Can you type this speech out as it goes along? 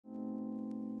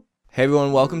Hey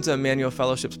everyone, welcome to Emmanuel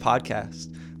Fellowship's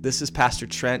podcast. This is Pastor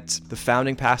Trent, the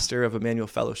founding pastor of Emmanuel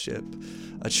Fellowship,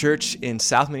 a church in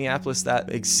South Minneapolis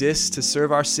that exists to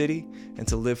serve our city and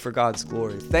to live for God's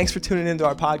glory. Thanks for tuning into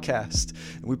our podcast.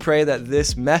 We pray that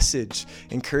this message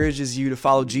encourages you to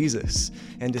follow Jesus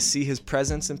and to see his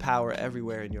presence and power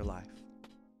everywhere in your life.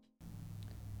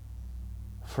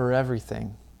 For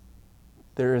everything,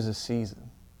 there is a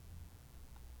season,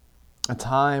 a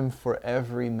time for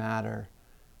every matter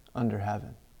under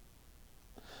heaven.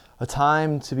 A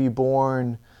time to be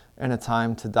born and a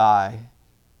time to die.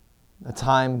 A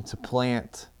time to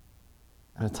plant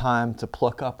and a time to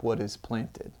pluck up what is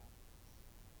planted.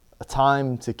 A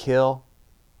time to kill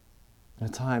and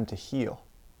a time to heal.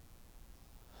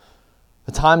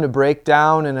 A time to break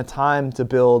down and a time to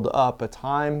build up. A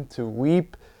time to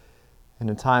weep and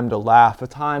a time to laugh. A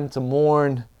time to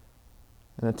mourn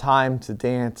and a time to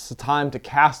dance. A time to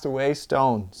cast away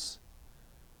stones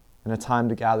and a time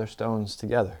to gather stones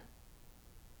together.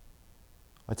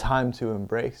 A time to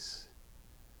embrace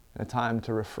and a time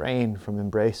to refrain from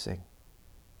embracing.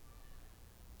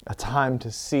 A time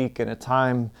to seek and a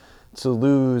time to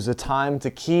lose. A time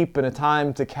to keep and a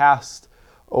time to cast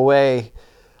away.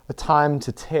 A time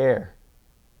to tear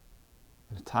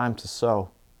and a time to sow.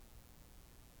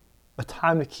 A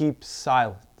time to keep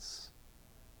silence.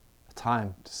 A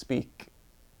time to speak.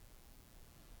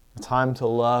 A time to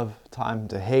love, a time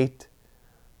to hate,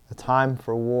 a time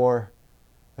for war,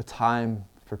 a time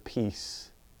for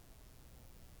peace.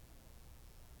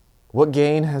 What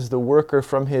gain has the worker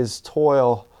from his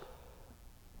toil?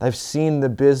 I've seen the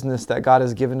business that God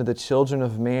has given to the children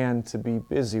of man to be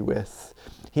busy with.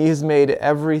 He has made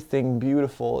everything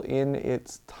beautiful in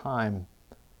its time.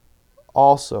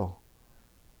 Also,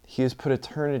 he has put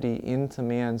eternity into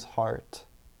man's heart.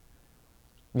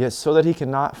 Yet so that he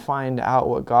cannot find out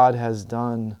what God has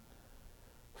done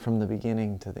from the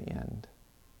beginning to the end.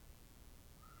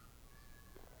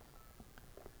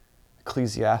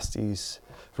 Ecclesiastes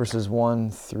verses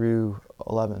 1 through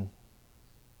 11.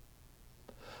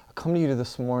 I come to you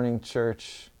this morning,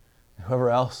 church, and whoever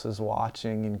else is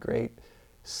watching, in great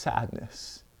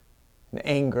sadness and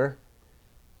anger,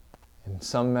 and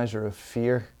some measure of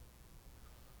fear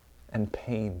and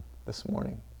pain this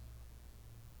morning.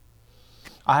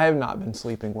 I have not been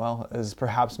sleeping well, as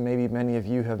perhaps maybe many of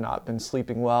you have not been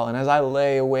sleeping well. And as I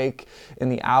lay awake in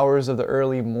the hours of the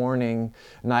early morning,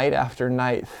 night after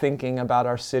night, thinking about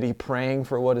our city, praying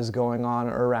for what is going on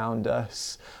around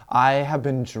us, I have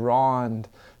been drawn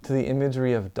to the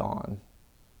imagery of dawn.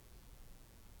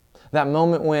 That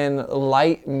moment when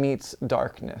light meets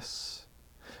darkness.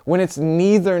 When it's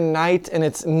neither night and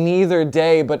it's neither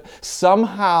day, but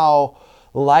somehow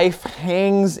life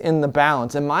hangs in the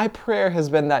balance. And my prayer has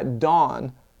been that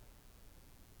dawn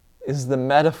is the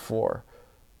metaphor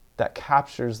that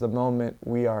captures the moment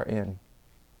we are in.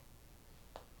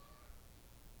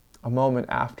 A moment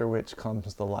after which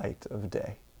comes the light of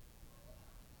day.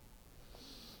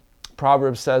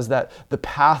 Proverbs says that the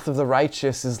path of the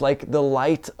righteous is like the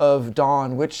light of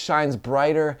dawn, which shines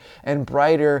brighter and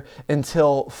brighter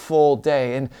until full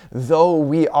day. And though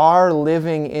we are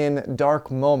living in dark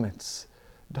moments,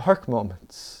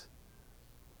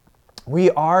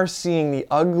 we are seeing the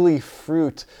ugly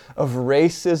fruit of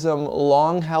racism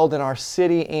long held in our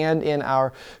city and in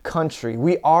our country.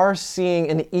 We are seeing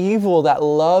an evil that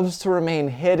loves to remain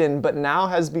hidden, but now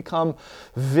has become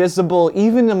visible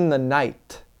even in the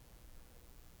night.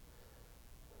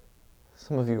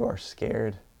 Some of you are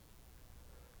scared.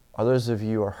 Others of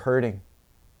you are hurting.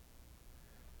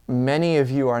 Many of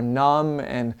you are numb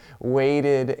and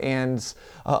weighted, and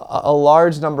a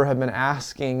large number have been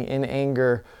asking in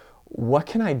anger, what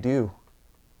can I do?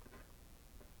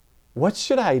 What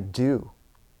should I do?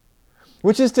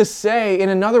 Which is to say, in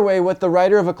another way, what the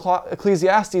writer of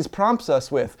Ecclesiastes prompts us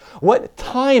with. What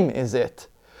time is it?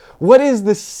 What is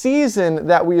the season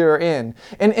that we are in?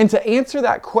 And to answer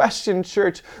that question,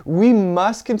 church, we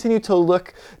must continue to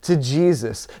look to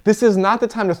Jesus. This is not the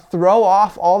time to throw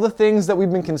off all the things that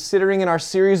we've been considering in our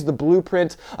series, The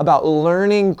Blueprint, about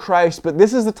learning Christ, but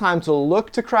this is the time to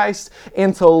look to Christ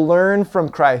and to learn from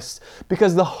Christ.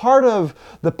 Because the heart of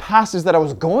the passage that I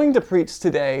was going to preach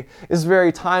today is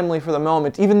very timely for the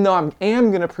moment, even though I am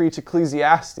going to preach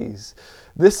Ecclesiastes.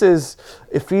 This is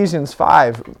Ephesians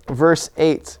 5, verse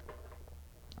 8.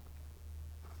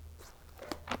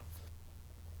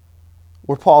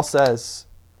 Where Paul says,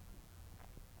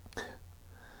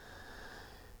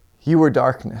 "You were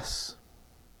darkness,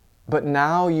 but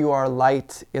now you are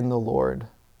light in the Lord.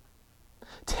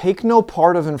 Take no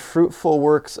part of unfruitful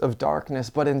works of darkness,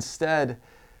 but instead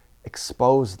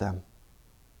expose them.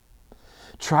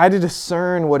 Try to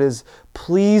discern what is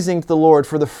pleasing to the Lord,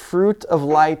 for the fruit of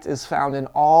light is found in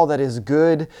all that is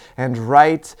good and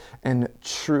right and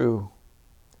true.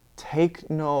 Take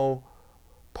no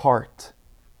part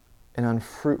in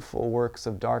unfruitful works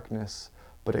of darkness,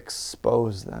 but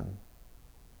expose them.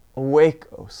 Awake,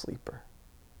 O sleeper,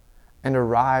 and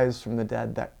arise from the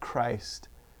dead, that Christ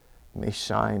may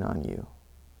shine on you.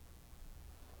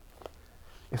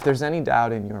 If there's any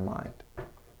doubt in your mind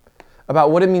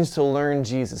about what it means to learn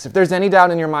Jesus, if there's any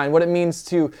doubt in your mind what it means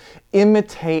to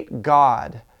imitate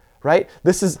God, right?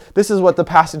 This is what the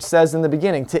passage says in the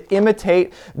beginning. To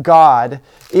imitate God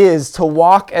is to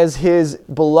walk as His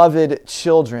beloved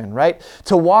children, right?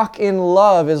 To walk in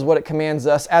love is what it commands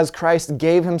us, as Christ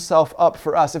gave Himself up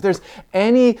for us. If there's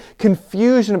any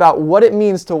confusion about what it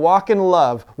means to walk in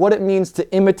love, what it means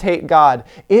to imitate God,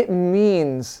 it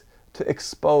means to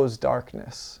expose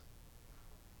darkness.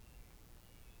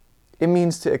 It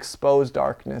means to expose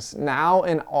darkness now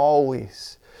and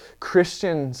always.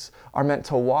 Christians are meant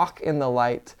to walk in the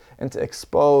light and to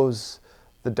expose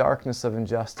the darkness of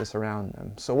injustice around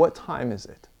them. So what time is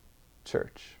it,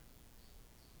 church?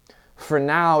 For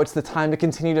now, it's the time to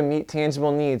continue to meet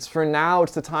tangible needs. For now,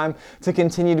 it's the time to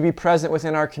continue to be present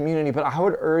within our community. But I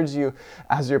would urge you,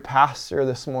 as your pastor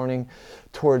this morning,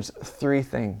 towards three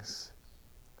things.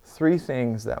 Three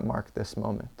things that mark this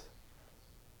moment.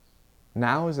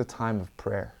 Now is a time of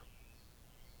prayer.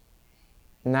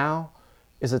 Now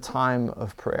is a time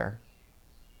of prayer.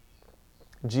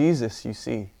 Jesus, you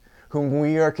see, whom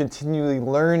we are continually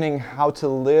learning how to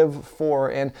live for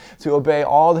and to obey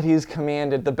all that He has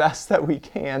commanded the best that we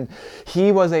can,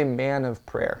 He was a man of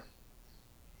prayer.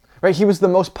 Right? He was the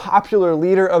most popular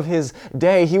leader of His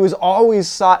day. He was always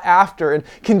sought after and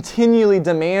continually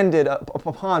demanded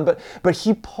upon, but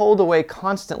He pulled away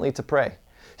constantly to pray.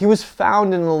 He was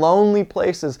found in lonely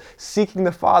places seeking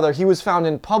the Father. He was found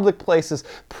in public places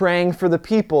praying for the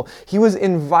people. He was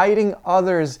inviting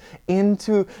others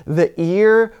into the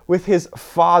ear with His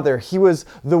Father. He was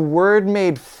the Word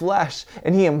made flesh,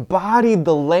 and He embodied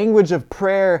the language of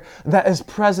prayer that is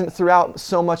present throughout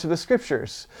so much of the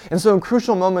Scriptures. And so in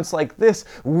crucial moments like this,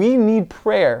 we need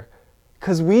prayer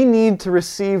because we need to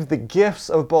receive the gifts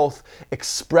of both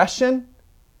expression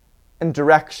and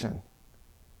direction.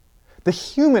 The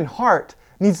human heart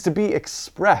needs to be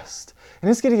expressed. And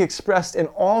it's getting expressed in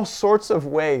all sorts of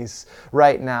ways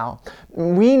right now.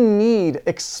 We need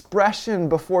expression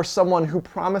before someone who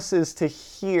promises to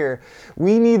hear.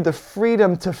 We need the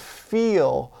freedom to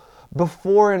feel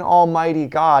before an almighty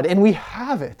God. And we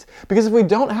have it. Because if we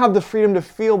don't have the freedom to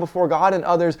feel before God and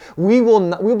others,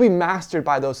 we'll be mastered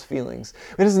by those feelings.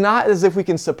 It is not as if we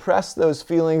can suppress those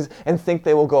feelings and think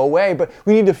they will go away, but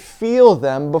we need to feel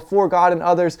them before God and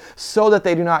others so that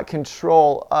they do not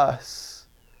control us.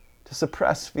 To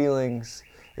suppress feelings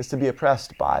is to be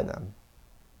oppressed by them.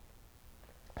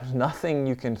 There's nothing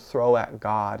you can throw at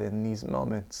God in these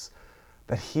moments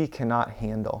that He cannot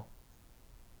handle.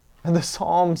 And the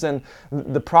Psalms and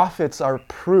the prophets are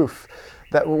proof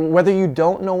that whether you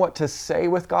don't know what to say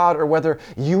with God or whether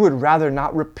you would rather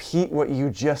not repeat what you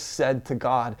just said to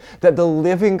God, that the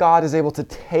living God is able to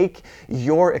take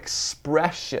your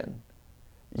expression,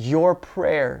 your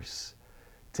prayers,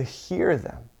 to hear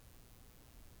them,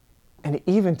 and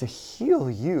even to heal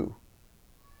you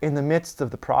in the midst of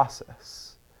the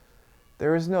process.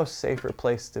 There is no safer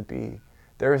place to be.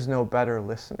 There is no better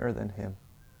listener than Him.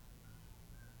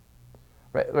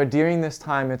 Right? During this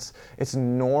time, it's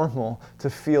normal to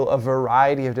feel a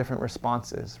variety of different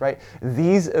responses. Right?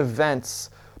 These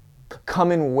events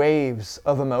come in waves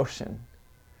of emotion.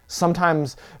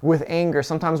 Sometimes with anger,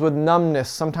 sometimes with numbness,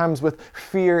 sometimes with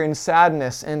fear and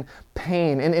sadness and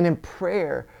pain. And in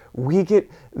prayer, we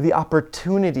get the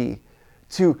opportunity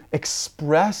to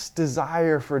express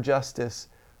desire for justice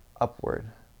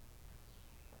upward.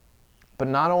 But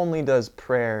not only does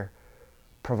prayer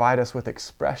provide us with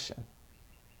expression,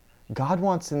 God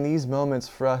wants in these moments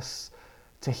for us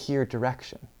to hear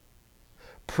direction.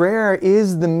 Prayer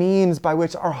is the means by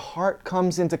which our heart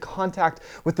comes into contact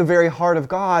with the very heart of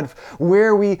God,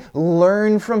 where we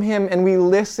learn from Him and we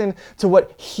listen to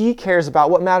what He cares about,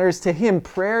 what matters to Him.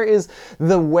 Prayer is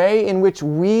the way in which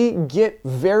we get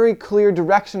very clear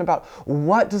direction about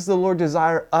what does the Lord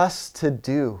desire us to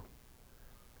do.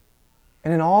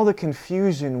 And in all the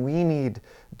confusion, we need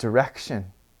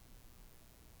direction.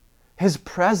 His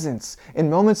presence in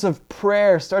moments of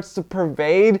prayer starts to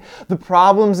pervade the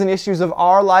problems and issues of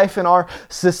our life and our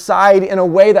society in a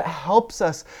way that helps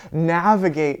us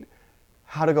navigate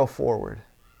how to go forward.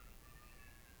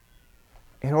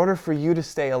 In order for you to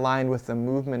stay aligned with the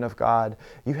movement of God,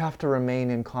 you have to remain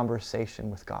in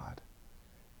conversation with God.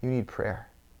 You need prayer.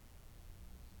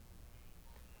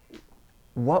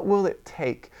 What will it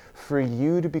take for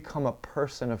you to become a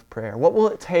person of prayer? What will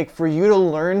it take for you to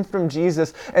learn from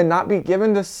Jesus and not be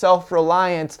given to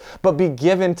self-reliance, but be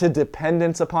given to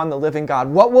dependence upon the living God?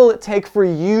 What will it take for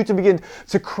you to begin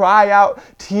to cry out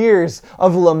tears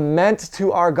of lament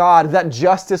to our God that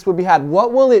justice would be had?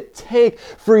 What will it take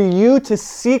for you to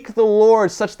seek the Lord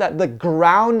such that the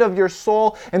ground of your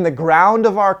soul and the ground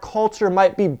of our culture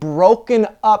might be broken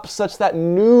up such that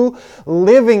new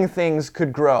living things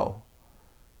could grow?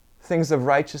 Things of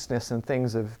righteousness and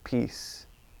things of peace.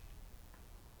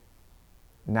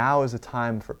 Now is a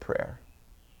time for prayer.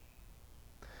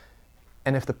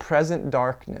 And if the present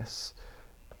darkness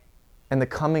and the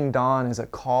coming dawn is a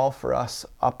call for us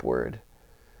upward,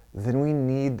 then we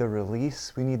need the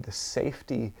release, we need the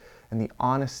safety and the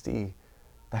honesty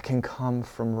that can come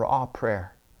from raw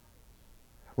prayer.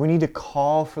 We need to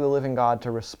call for the living God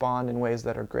to respond in ways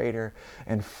that are greater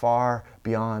and far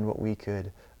beyond what we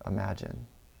could imagine.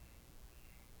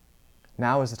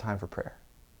 Now is the time for prayer.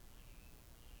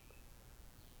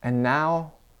 And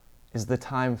now is the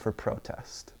time for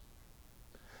protest.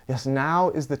 Yes, now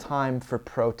is the time for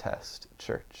protest,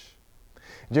 church.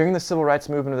 During the civil rights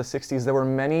movement of the 60s, there were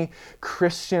many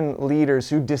Christian leaders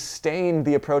who disdained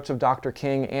the approach of Dr.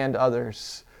 King and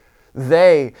others.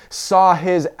 They saw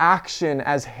his action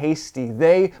as hasty.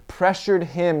 They pressured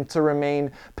him to remain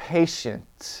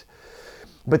patient.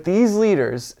 But these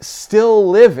leaders, still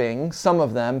living, some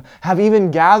of them, have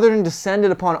even gathered and descended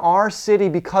upon our city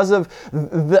because of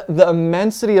the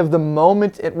immensity of the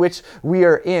moment at which we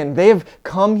are in. They have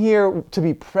come here to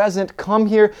be present, come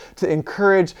here to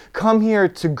encourage, come here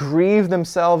to grieve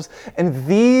themselves. And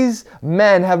these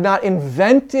men have not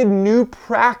invented new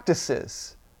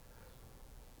practices,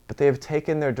 but they have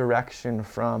taken their direction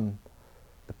from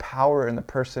the power and the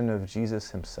person of Jesus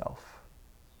himself.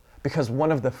 Because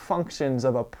one of the functions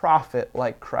of a prophet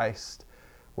like Christ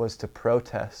was to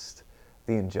protest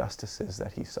the injustices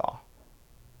that he saw.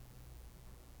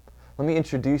 Let me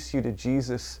introduce you to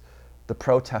Jesus, the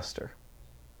protester,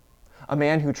 a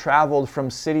man who traveled from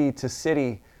city to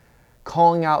city,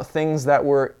 calling out things that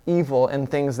were evil and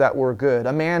things that were good.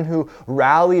 A man who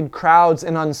rallied crowds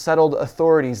and unsettled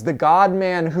authorities. The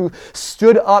God-man who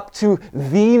stood up to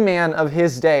the man of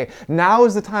his day. Now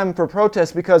is the time for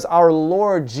protest because our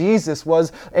Lord Jesus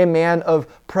was a man of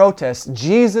protest.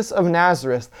 Jesus of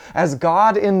Nazareth, as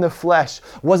God in the flesh,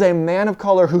 was a man of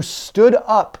color who stood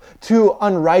up to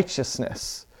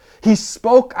unrighteousness. He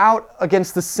spoke out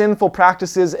against the sinful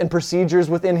practices and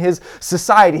procedures within his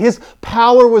society. His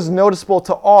power was noticeable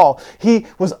to all. He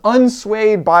was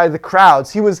unswayed by the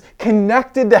crowds. He was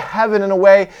connected to heaven in a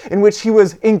way in which he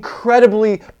was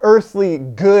incredibly earthly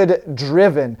good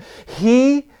driven.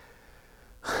 He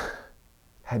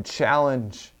had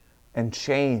challenge and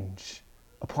change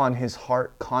upon his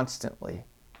heart constantly.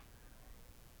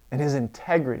 And his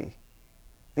integrity,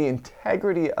 the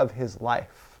integrity of his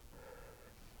life,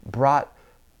 brought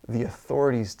the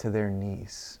authorities to their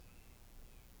knees.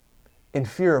 In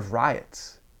fear of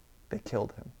riots, they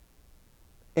killed him.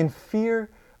 In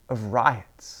fear of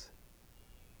riots,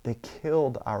 they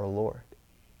killed our Lord.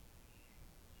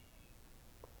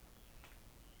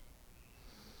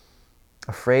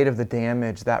 Afraid of the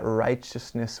damage that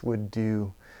righteousness would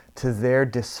do to their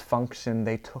dysfunction,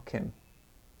 they took him.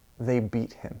 They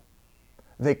beat him.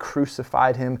 They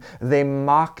crucified him. They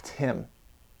mocked him.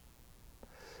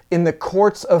 In the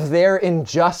courts of their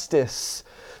injustice,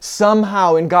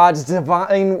 somehow in God's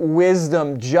divine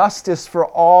wisdom, justice for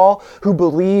all who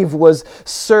believe was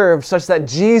served, such that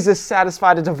Jesus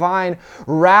satisfied a divine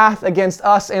wrath against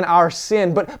us and our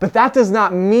sin. But that does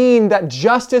not mean that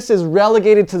justice is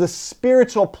relegated to the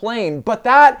spiritual plane, but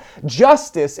that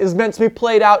justice is meant to be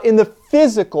played out in the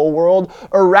physical world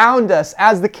around us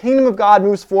as the kingdom of God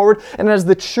moves forward and as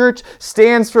the church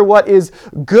stands for what is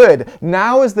good.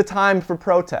 Now is the time for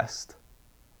protest.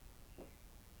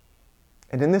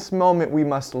 And in this moment, we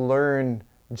must learn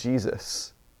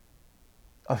Jesus,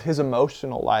 of his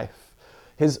emotional life,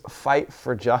 his fight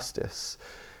for justice,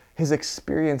 his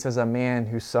experience as a man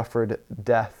who suffered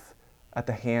death at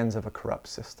the hands of a corrupt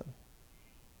system.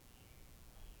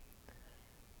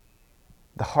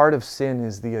 The heart of sin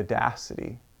is the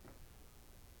audacity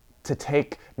to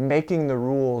take making the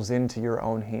rules into your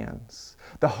own hands.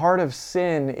 The heart of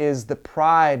sin is the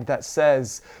pride that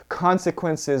says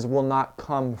consequences will not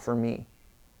come for me.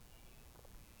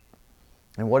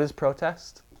 And what is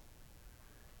protest?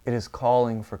 It is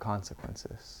calling for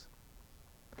consequences.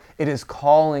 It is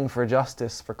calling for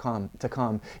justice to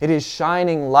come. It is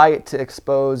shining light to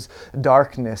expose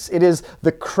darkness. It is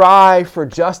the cry for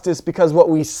justice because what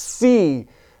we see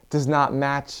does not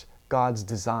match God's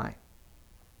design.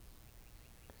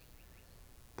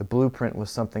 The blueprint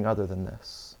was something other than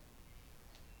this.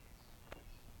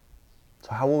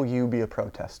 So how will you be a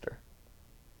protester?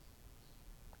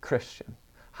 Christian,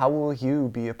 how will you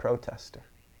be a protester?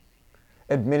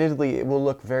 Admittedly, it will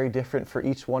look very different for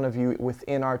each one of you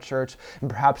within our church, and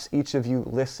perhaps each of you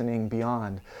listening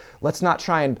beyond. Let's not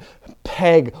try and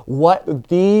peg what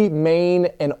the main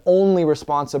and only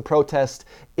response of protest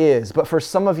is. But for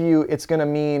some of you, it's going to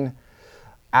mean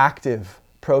active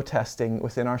protesting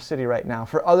within our city right now.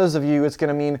 For others of you, it's going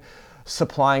to mean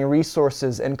supplying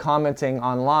resources and commenting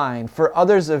online. For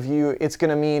others of you, it's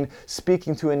going to mean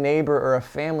speaking to a neighbor or a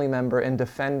family member and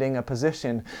defending a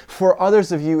position. For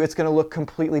others of you, it's going to look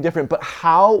completely different. But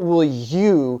how will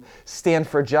you stand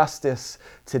for justice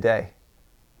today?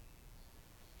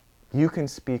 You can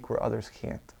speak where others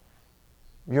can't.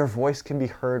 Your voice can be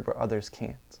heard where others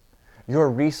can't.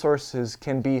 Your resources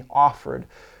can be offered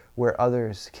where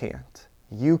others can't.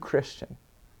 You, Christian,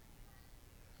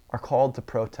 are called to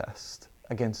protest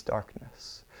against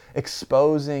darkness,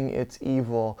 exposing its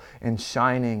evil and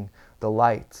shining the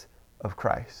light of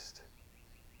Christ.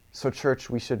 So church,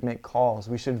 we should make calls.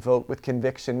 We should vote with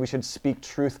conviction. We should speak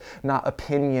truth, not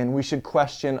opinion. We should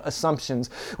question assumptions.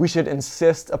 We should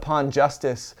insist upon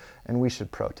justice, and we should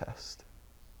protest.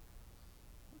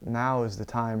 Now is the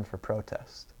time for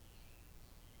protest.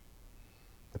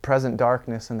 The present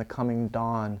darkness and the coming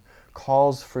dawn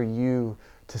calls for you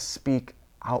to speak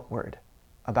outward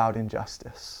about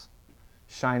injustice,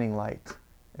 shining light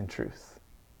and truth.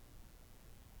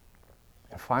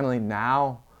 And finally,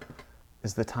 now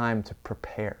is the time to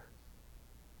prepare.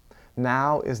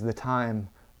 Now is the time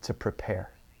to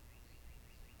prepare.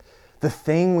 The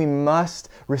thing we must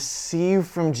receive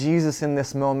from Jesus in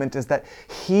this moment is that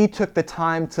he took the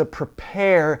time to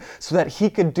prepare so that he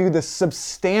could do the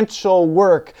substantial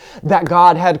work that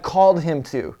God had called him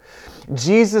to.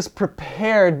 Jesus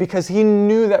prepared because he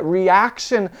knew that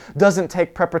reaction doesn't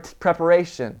take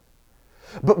preparation.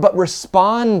 But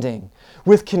responding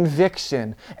with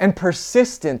conviction and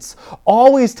persistence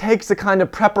always takes a kind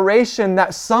of preparation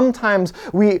that sometimes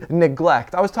we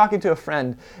neglect. I was talking to a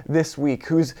friend this week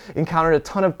who's encountered a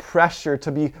ton of pressure to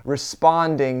be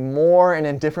responding more and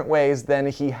in different ways than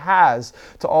he has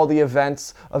to all the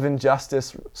events of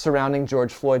injustice surrounding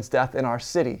George Floyd's death in our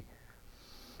city.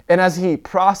 And as he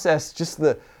processed just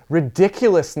the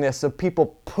ridiculousness of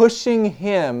people pushing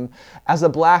him as a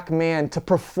black man to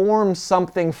perform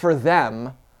something for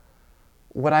them,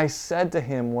 what I said to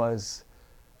him was,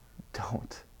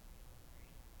 don't.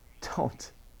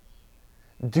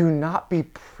 Do not be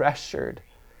pressured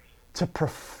to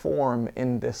perform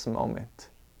in this moment.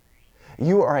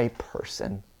 You are a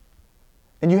person.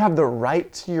 And you have the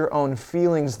right to your own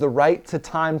feelings, the right to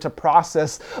time to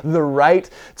process, the right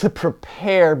to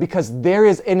prepare, because there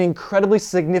is an incredibly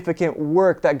significant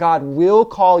work that God will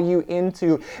call you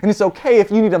into. And it's okay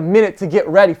if you need a minute to get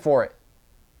ready for it.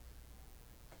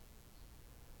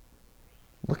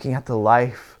 Looking at the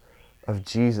life of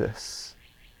Jesus,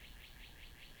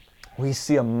 we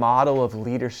see a model of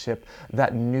leadership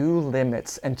that knew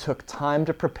limits and took time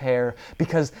to prepare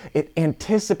because it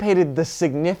anticipated the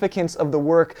significance of the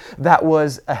work that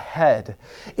was ahead.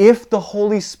 If the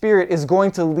Holy Spirit is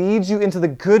going to lead you into the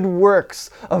good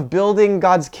works of building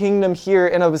God's kingdom here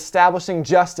and of establishing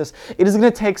justice, it is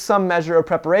going to take some measure of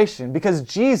preparation, because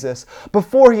Jesus,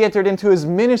 before he entered into his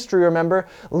ministry, remember,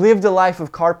 lived a life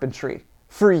of carpentry.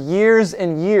 For years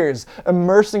and years,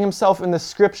 immersing himself in the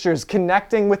scriptures,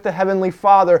 connecting with the Heavenly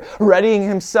Father, readying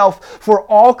himself for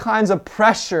all kinds of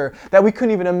pressure that we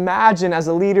couldn't even imagine as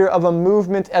a leader of a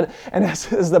movement and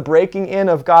as the breaking in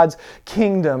of God's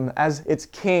kingdom as its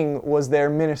king was there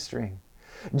ministering.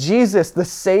 Jesus, the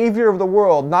Savior of the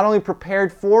world, not only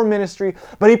prepared for ministry,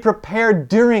 but he prepared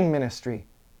during ministry.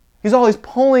 He's always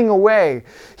pulling away.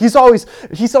 He's always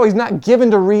not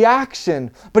given to reaction,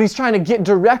 but he's trying to get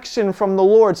direction from the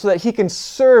Lord so that he can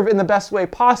serve in the best way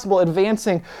possible,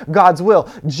 advancing God's will.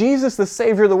 Jesus, the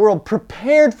Savior of the world,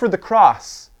 prepared for the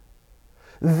cross.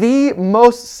 The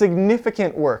most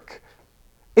significant work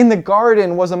in the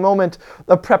garden was a moment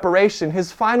of preparation,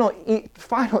 his final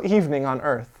evening on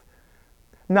earth.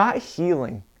 Not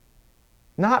healing,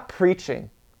 not preaching,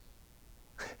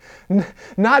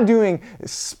 not doing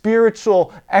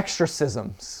spiritual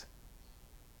exorcisms,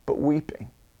 but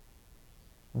weeping.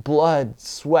 Blood,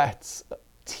 sweats,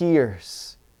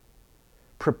 tears,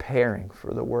 preparing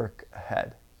for the work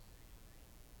ahead.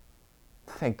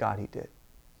 Thank God he did.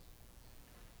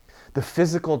 The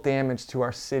physical damage to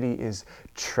our city is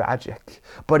tragic,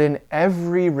 but in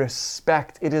every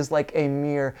respect, it is like a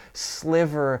mere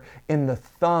sliver in the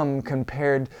thumb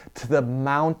compared to the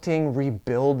mounting,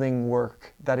 rebuilding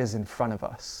work that is in front of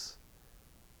us.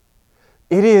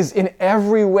 It is in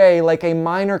every way like a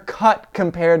minor cut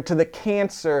compared to the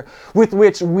cancer with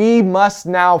which we must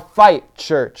now fight,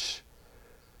 church.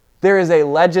 There is a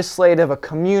legislative, a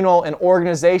communal, an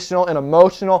organizational, an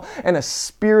emotional, and a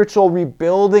spiritual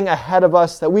rebuilding ahead of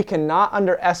us that we cannot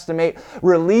underestimate.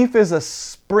 Relief is a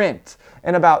sprint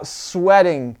and about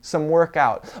sweating some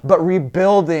workout, but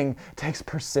rebuilding takes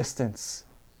persistence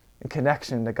and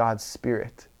connection to God's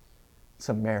Spirit. It's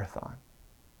a marathon.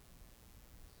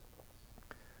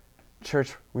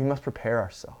 Church, we must prepare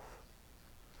ourselves.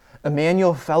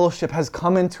 Emmanuel Fellowship has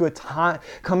come into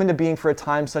being for a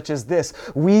time such as this.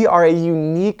 We are a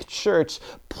unique church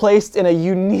placed in a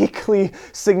uniquely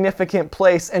significant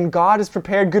place, and God has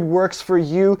prepared good works for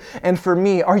you and for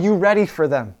me. Are you ready for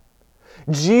them?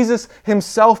 Jesus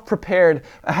himself prepared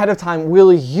ahead of time.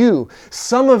 Will you?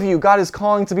 Some of you, God is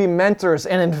calling to be mentors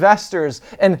and investors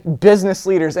and business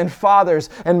leaders and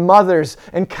fathers and mothers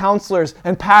and counselors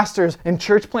and pastors and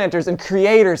church planters and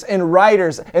creators and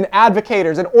writers and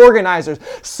advocators and organizers.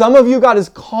 Some of you, God is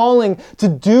calling to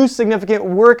do significant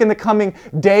work in the coming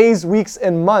days, weeks,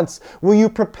 and months. Will you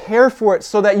prepare for it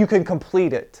so that you can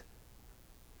complete it?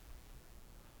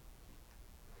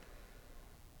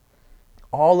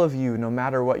 All of you, no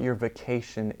matter what your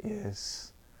vocation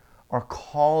is, are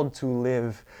called to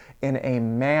live in a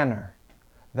manner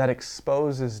that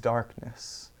exposes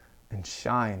darkness and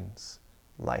shines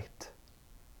light.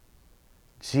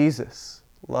 Jesus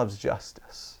loves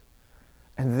justice.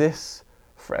 And this,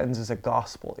 friends, is a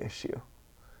gospel issue.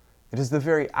 It is the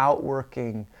very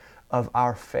outworking of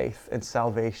our faith and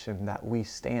salvation that we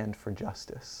stand for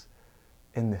justice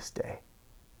in this day.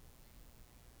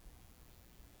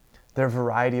 There are a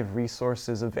variety of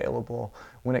resources available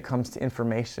when it comes to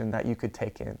information that you could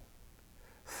take in.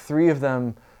 3 of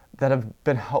them that have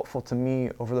been helpful to me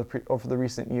over the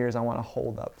recent years I want to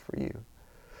hold up for you.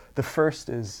 The first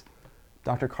is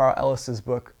Dr. Carl Ellis's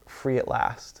book, Free at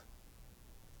Last.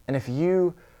 And if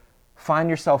you find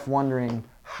yourself wondering,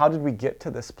 how did we get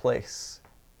to this place?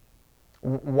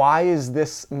 Why is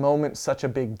this moment such a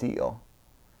big deal?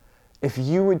 If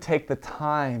you would take the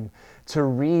time to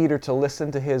read or to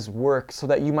listen to his work so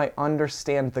that you might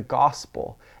understand the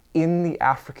gospel in the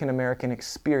African American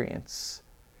experience,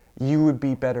 you would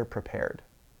be better prepared.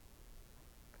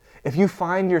 If you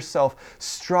find yourself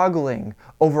struggling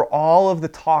over all of the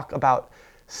talk about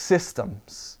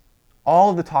systems, all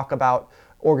of the talk about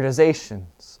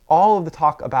organizations, all of the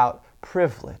talk about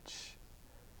privilege,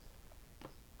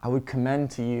 I would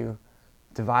commend to you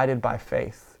Divided by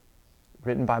Faith,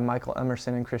 written by Michael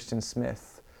Emerson and Christian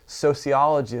Smith,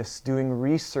 sociologists doing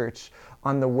research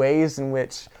on the ways in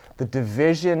which the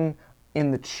division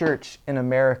in the church in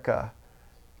America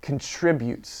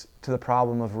contributes to the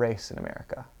problem of race in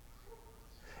America.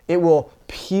 It will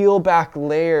peel back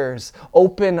layers,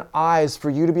 open eyes for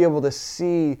you to be able to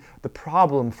see the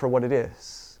problem for what it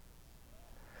is.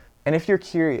 And if you're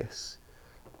curious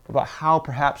about how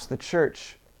perhaps the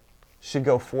church should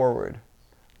go forward,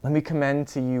 let me commend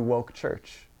to you Woke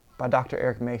Church by Dr.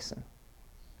 Eric Mason.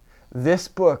 This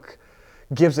book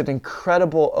gives an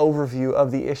incredible overview of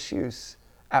the issues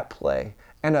at play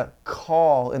and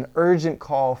an urgent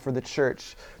call for the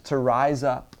church to rise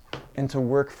up and to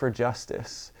work for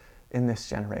justice in this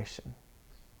generation.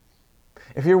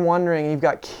 If you're wondering, you've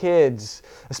got kids,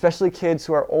 especially kids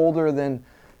who are older than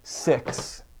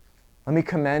 6, let me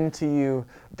commend to you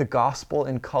The Gospel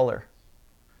in Color.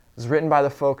 It's written by the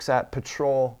folks at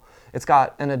Patrol. It's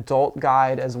got an adult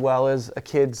guide as well as a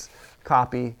kid's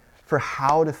copy for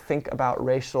how to think about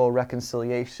racial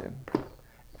reconciliation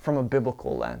from a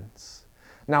biblical lens.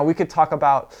 Now, we could talk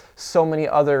about so many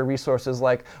other resources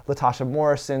like Latasha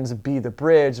Morrison's Be the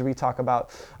Bridge. We talk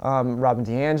about Robin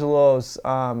DiAngelo's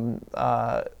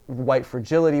White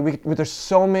Fragility. There's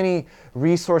so many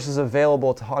resources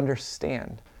available to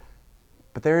understand.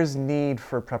 But there is need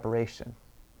for preparation.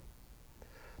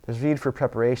 There's need for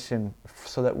preparation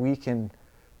so that we can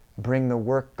bring the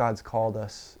work God's called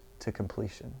us to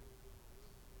completion.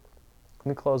 Let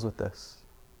me close with this.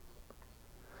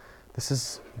 This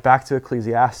is back to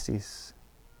Ecclesiastes.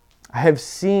 I have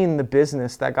seen the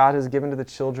business that God has given to the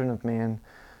children of man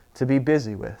to be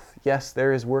busy with. Yes,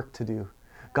 there is work to do.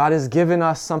 God has given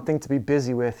us something to be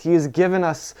busy with. He has given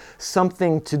us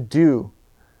something to do.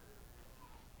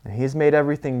 And He has made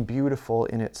everything beautiful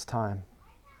in its time.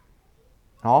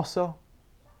 Also,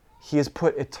 He has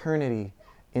put eternity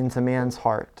into man's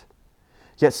heart,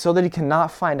 yet so that he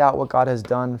cannot find out what God has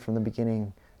done from the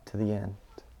beginning to the end.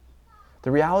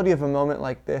 The reality of a moment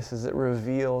like this is it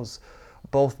reveals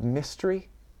both mystery,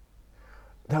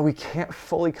 that we can't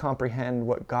fully comprehend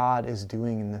what God is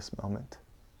doing in this moment,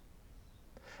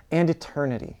 and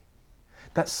eternity,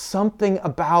 that something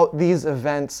about these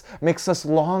events makes us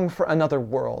long for another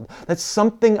world, that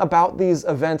something about these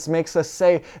events makes us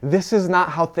say, this is not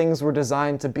how things were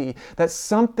designed to be, that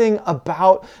something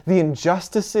about the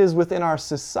injustices within our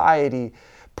society,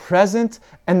 present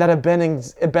and that have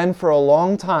been for a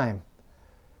long time,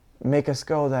 make us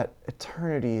go that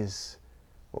eternity is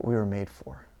what we were made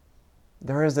for.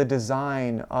 There is a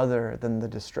design other than the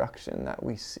destruction that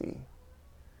we see.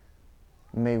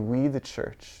 May we, the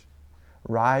church,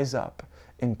 rise up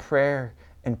in prayer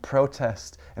and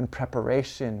protest and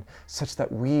preparation such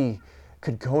that we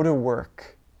could go to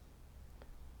work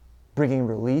bringing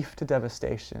relief to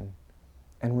devastation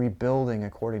and rebuilding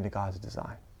according to God's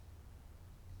design.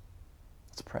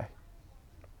 Let's pray.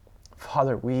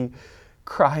 Father, we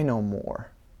cry no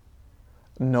more.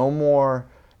 No more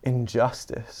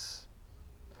injustice.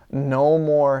 No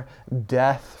more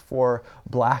death for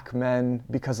black men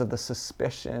because of the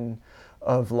suspicion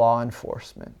of law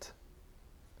enforcement.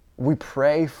 We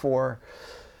pray for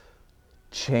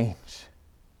change,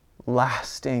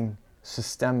 lasting,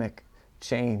 systemic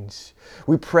change.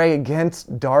 We pray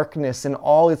against darkness in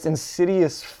all its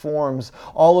insidious forms,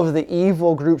 all of the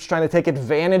evil groups trying to take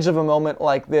advantage of a moment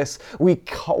like this. We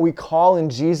call in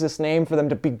Jesus' name for them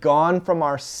to be gone from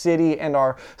our city and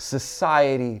our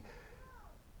society.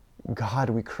 God,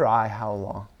 we cry, how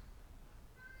long?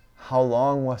 How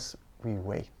long must we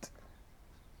wait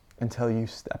until you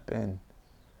step in,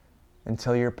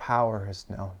 until your power is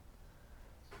known?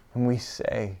 And we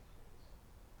say,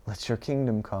 let your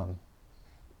kingdom come,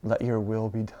 let your will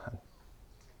be done.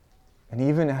 And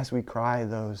even as we cry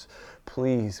those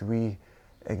pleas, we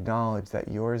acknowledge that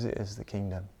yours is the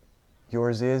kingdom,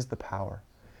 yours is the power,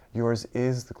 yours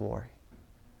is the glory,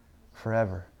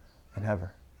 forever and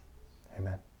ever.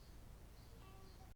 Amen.